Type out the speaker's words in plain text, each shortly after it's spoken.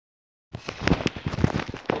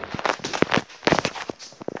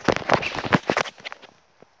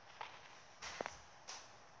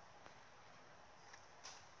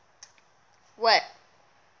What?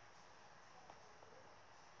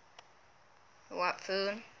 You want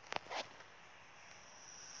food?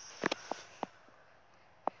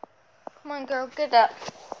 Come on, girl, get up.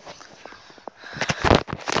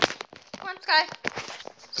 Come on, Sky.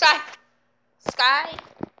 Sky. Sky.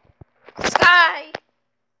 Sky.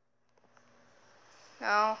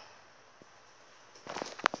 No.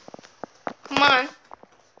 Come on.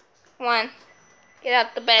 Come on. Get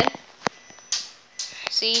out the bed.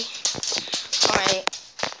 See? Alright.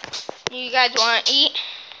 You guys want to eat?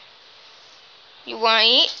 You want to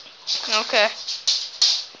eat? Okay.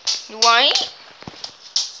 You want to eat?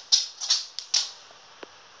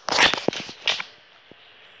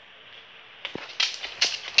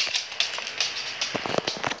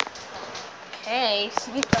 Hey,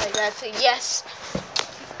 sleep like that. Say yes.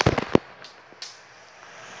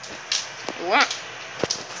 You want?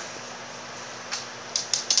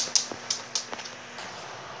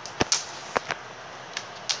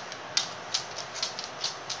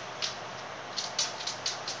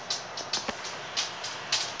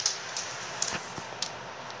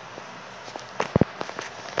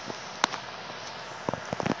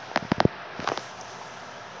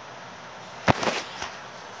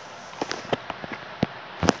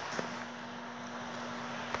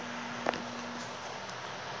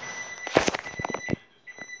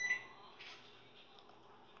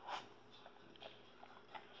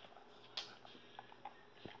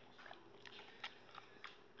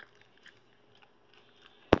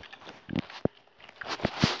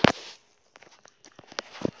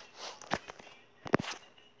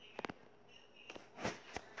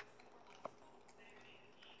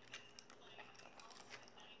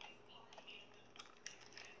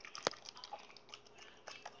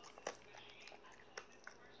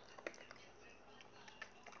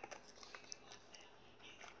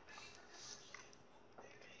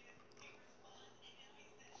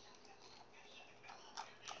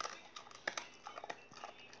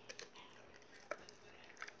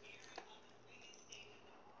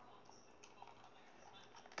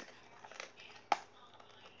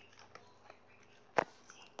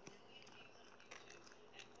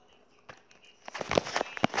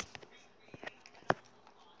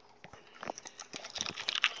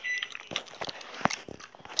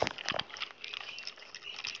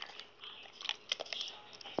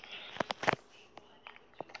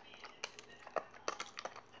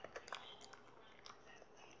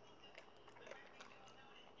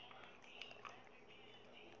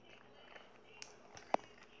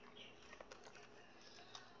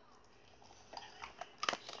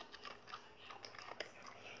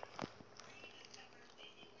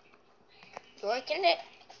 You liking it?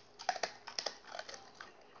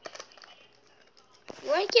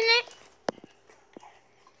 You liking it?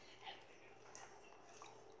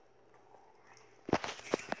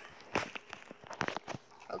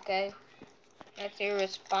 Okay. That's your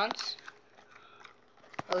response?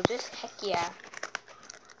 Oh, just heck yeah.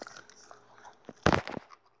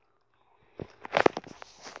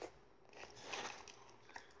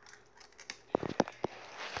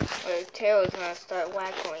 Or the tail is gonna start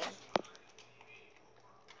waggling.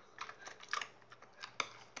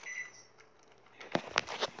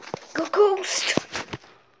 Go ghost!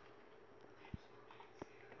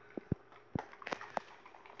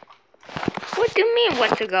 What do you mean,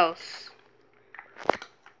 what's a ghost?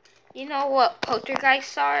 You know what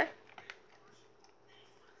poltergeists are?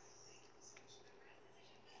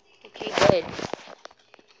 Okay, good.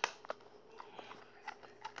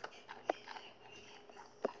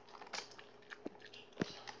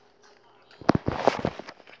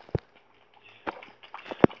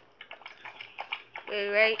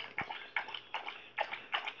 Good, right?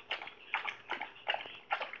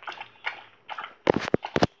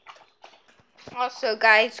 Also,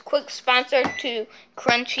 guys, quick sponsor to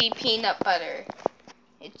Crunchy Peanut Butter.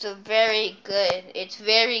 It's very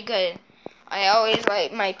good. I always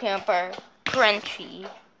like my peanut butter crunchy.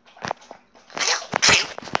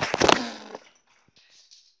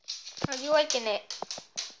 How you liking it?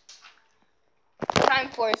 Time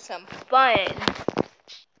for some fun.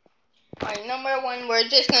 Alright, number one, we're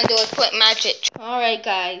just gonna do a quick magic. Alright,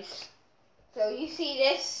 guys. So you see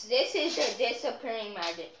this? This is the disappearing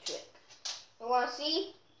magic trick. You wanna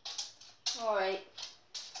see? Alright.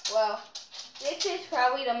 Well, this is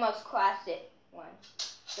probably the most classic one.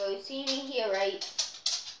 So you see me here, right?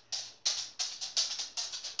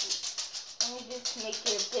 Let me just make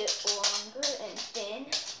it a bit longer and thin.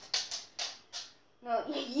 No,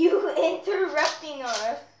 you interrupting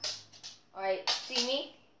us. Alright, see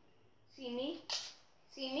me? See me?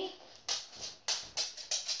 See me?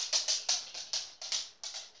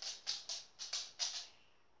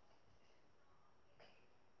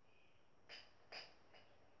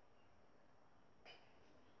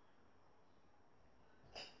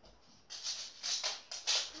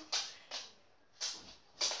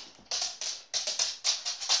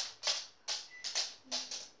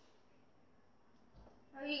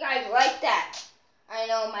 How do you guys like that? I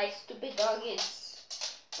know my stupid dog is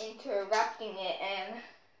interrupting it, and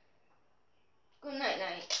good night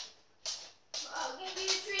night. I'll give you a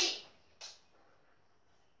treat.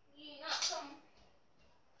 You not come.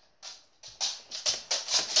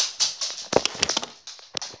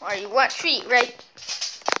 Alright, you want treat, right?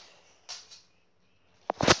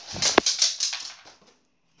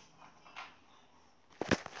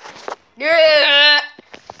 Yeah.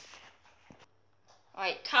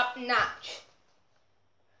 Alright, top notch.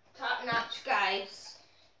 Top notch, guys.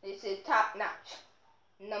 This is top notch.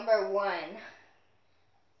 Number one.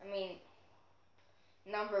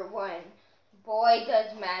 Number one. Boy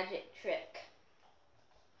does magic trick.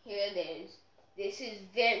 Here it is. This is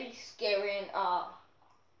very scary and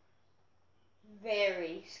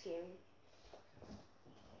very scary.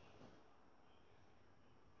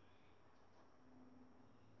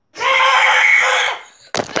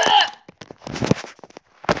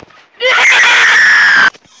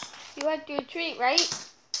 You want your treat, right?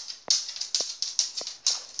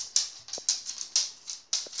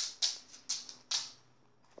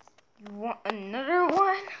 You want another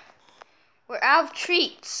one? We're out of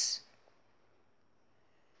treats.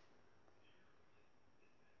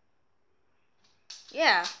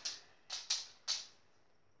 Yeah.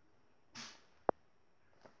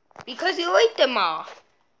 Because you ate them all.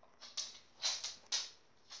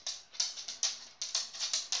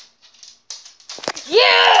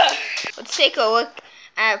 Yeah! Let's take a look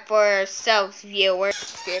at for ourselves,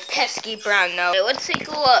 viewers. Your pesky brown nose. Let's take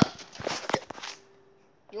a look.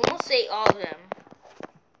 You won't say all of them.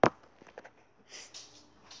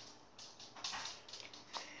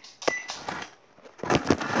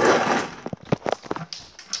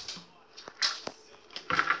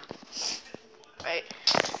 Right.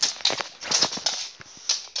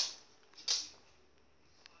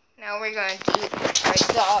 Now we're going to do our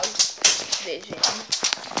dog's vision.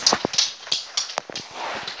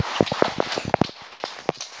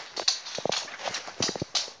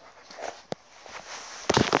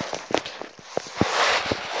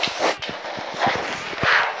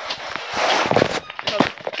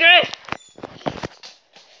 Okay.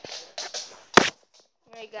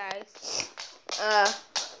 Alright, guys.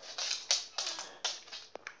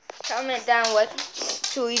 Comment down what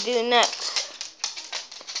should we do next.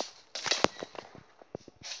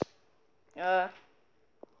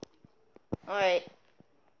 Alright.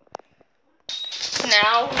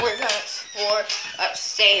 Now we're gonna explore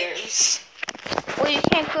upstairs. Well, you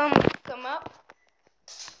can't come up.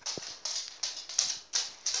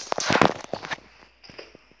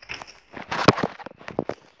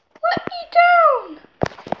 Let me down.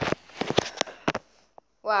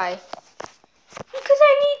 Why? Because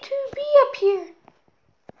I need to be up here.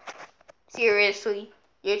 Seriously,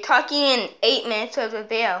 you're talking in 8 minutes of the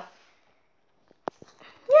veil.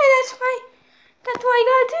 Yeah, that's what I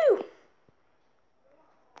gotta do.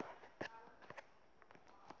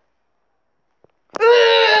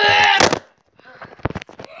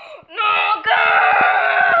 No, guys!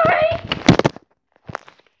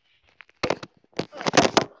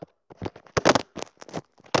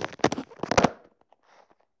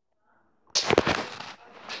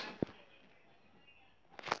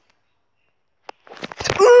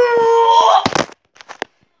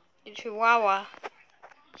 The Chihuahua.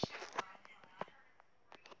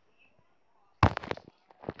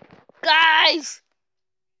 Guys!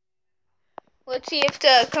 Let's see if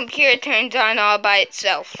the computer turns on all by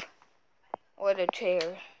itself. Or the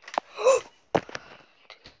chair.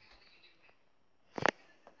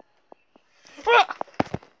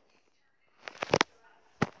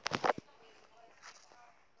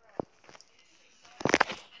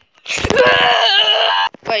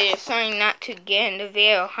 But you're trying not to get in the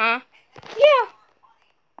veil, huh? Yeah.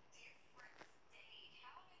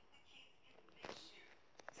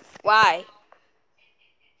 Why?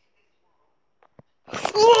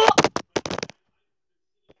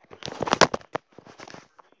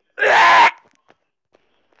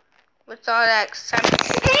 What's all that excitement?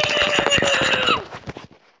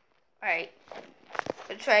 Alright.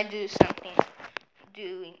 Let's try to do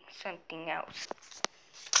doing something else.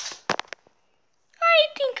 I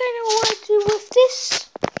think I know what to do with this.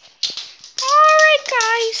 Alright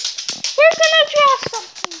guys, we're gonna draw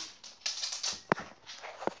something.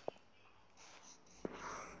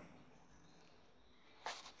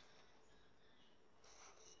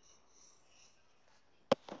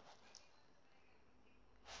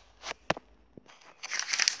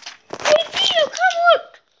 Hey Gino, come look!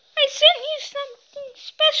 I sent you something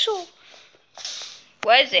special.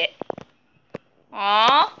 What is it?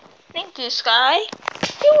 Aw, thank you, Sky.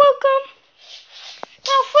 You're welcome.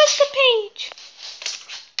 Now flip the page.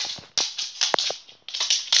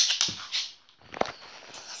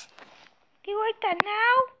 Do you like that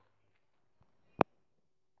now?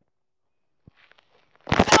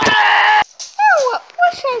 Oh,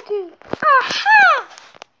 what should I do? Aha!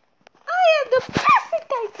 I have the perfect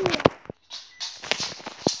idea.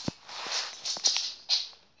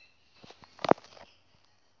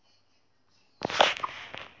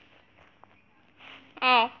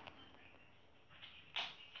 Oh.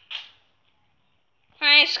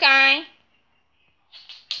 Hi, Sky.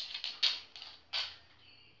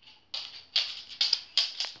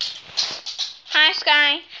 Hi,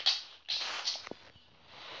 Sky.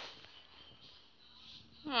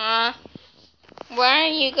 What are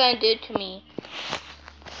you gonna do to me?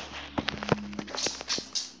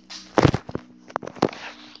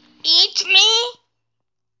 Eat me?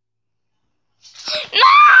 No!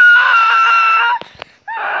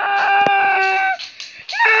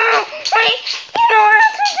 No! Wait! You don't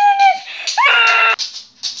have to do this!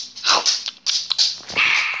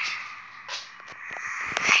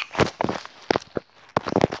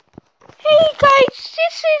 Hey guys,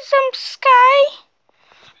 this is Sky.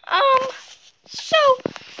 So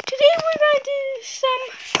today we're gonna do some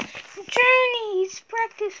journeys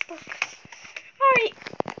practice book. Alright,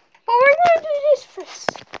 but we're gonna do this first.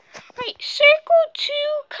 Alright, circle two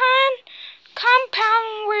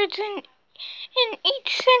compound words in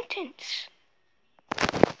each sentence.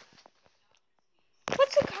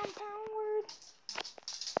 What's a compound word?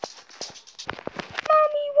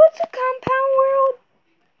 Mommy, what's a compound word?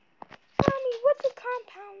 Mommy, what's a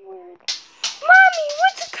compound word? Mommy,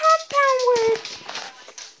 what's a compound word?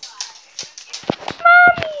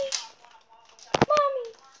 Mommy,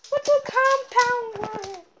 what's a compound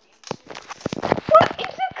word? What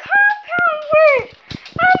is a compound word?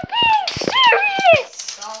 I'm being serious.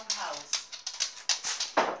 Doghouse.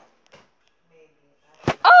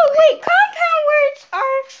 Oh wait, compound words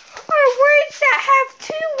are words that have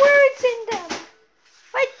two words in them.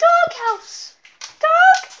 Like doghouse.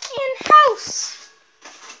 Dog and house.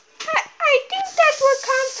 I think that's what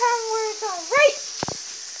compound words are, right?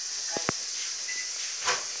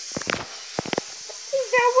 Is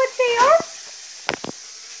that what they are?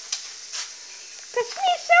 Because to me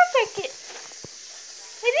it sounds like it.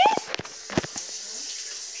 It is?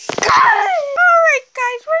 Alright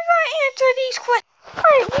guys, we're going to answer these questions.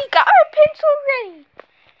 Alright, we got our pencil ready.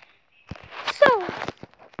 So,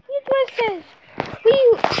 here's what it says. We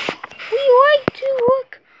like to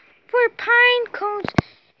look for pine cones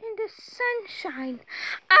in the sunshine.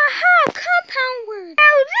 Aha, compound word.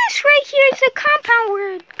 Now this right here is a compound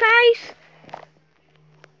word, guys.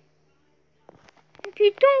 If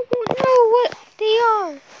you don't know what they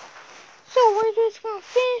are. So we're just going to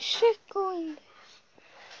finish circling.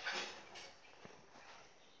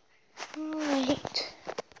 Alright.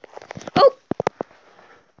 Oh!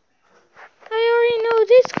 I already know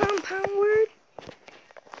this compound word.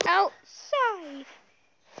 Outside.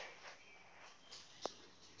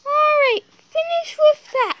 Alright, finish with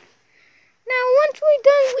that. Now once we're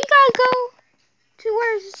done, we gotta go to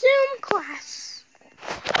our Zoom class.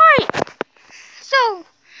 Alright, so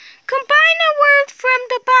combine a word from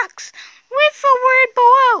the box with a word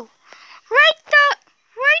below. Write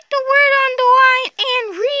the word on the line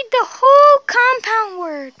and read the whole compound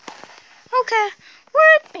word. Okay,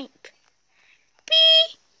 word bank.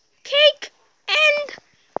 Bee, cake, and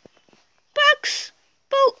box,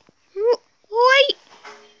 boat, light,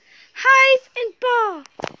 hive, and ball.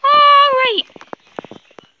 Alright.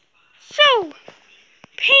 So,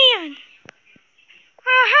 pan.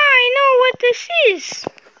 Aha, I know what this is.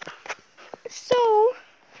 So,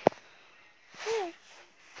 yeah.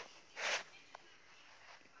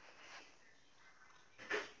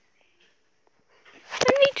 I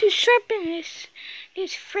need to sharpen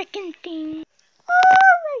this frickin' thing.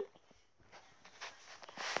 Alright.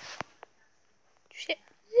 Chip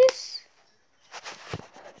this.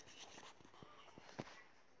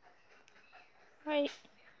 Right.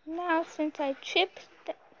 Now since I chipped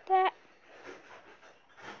that.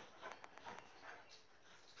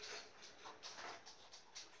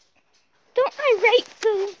 Don't I write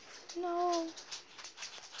the... No.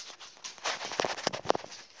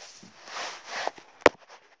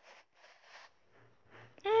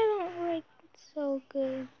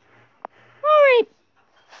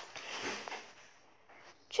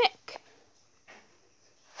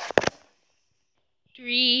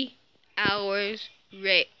 hours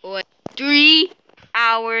 3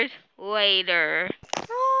 hours later.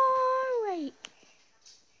 Alright.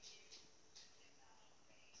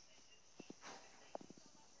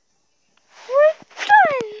 We're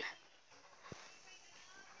done.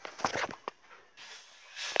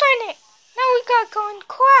 Darn it. Now we gotta go in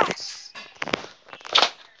class.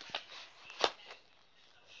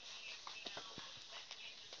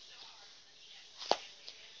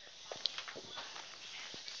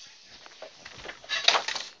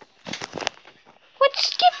 Let's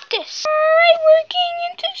skip this. Alright, we're getting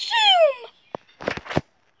into Zoom.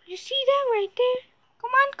 You see that right there?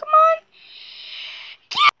 Come on, come on.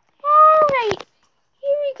 Yeah. Alright,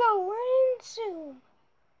 here we go. We're in Zoom.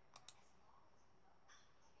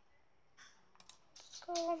 Let's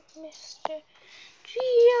go, Mr.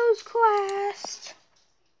 Geo's class.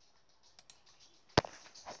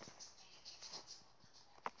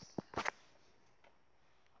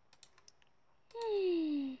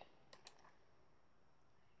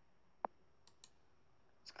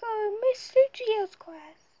 Let's go, Mr. Geo's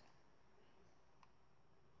class.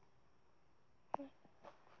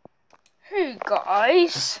 Hey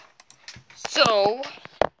guys, so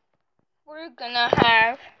we're gonna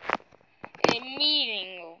have a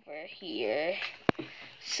meeting over here.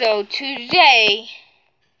 So today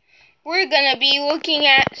we're gonna be looking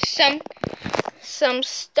at some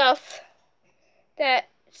stuff that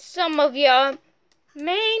some of y'all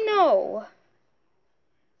may know.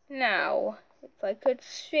 Now, if I could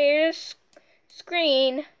share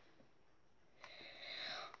screen.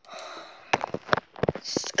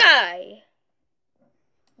 Sky.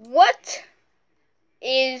 What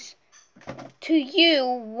is to you?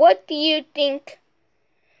 What do you think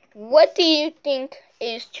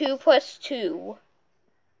is 2 plus 2?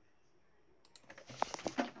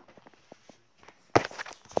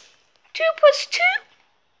 2 plus 2?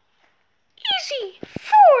 Easy.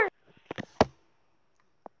 4.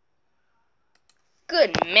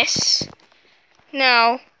 Good, miss.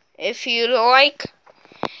 Now, if you'd like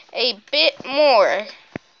a bit more,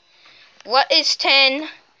 what is 10?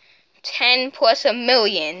 10 plus a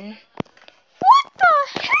million. What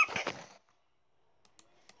the heck?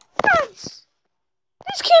 Guys,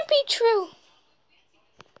 this can't be true.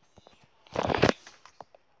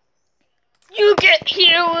 You get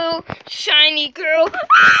here, little shiny girl.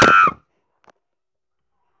 Ah!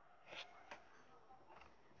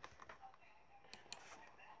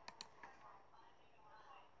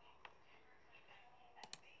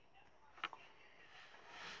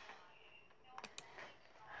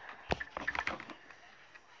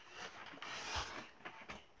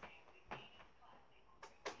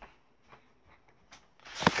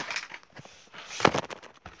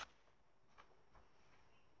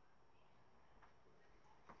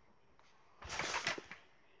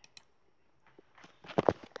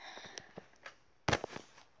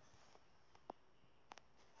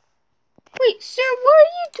 Wait, sir, what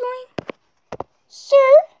are you doing?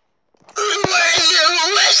 Sir? Where you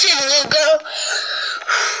listen, you go?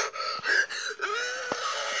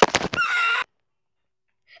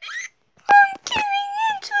 I'm getting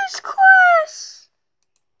into his class.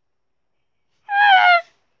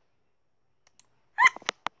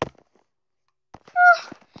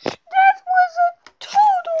 That was a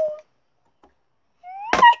total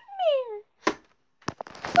nightmare.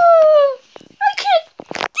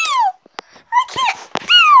 I can't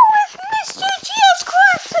deal with Mr. Geo's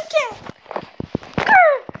class again.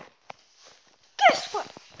 Grr. Guess what?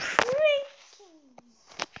 Breaking.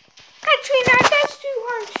 Actually, that's too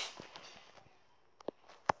harsh.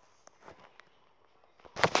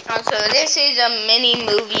 Also, this is a mini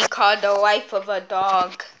movie called The Life of a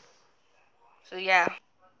Dog. So, yeah.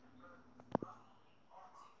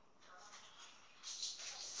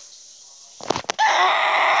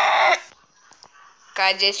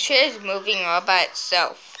 Guys, this shit is moving all by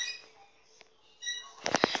itself.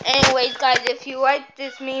 Anyways, guys, if you like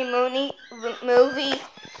this mini movie,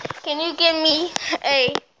 can you give me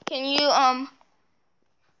can you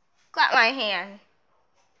clap my hand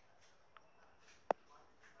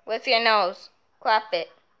with your nose? Clap it.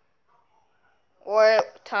 Or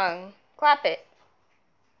tongue. Clap it.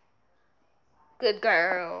 Good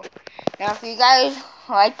girl. Now, if you guys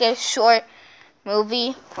like this short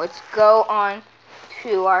movie, let's go on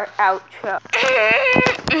to our outro.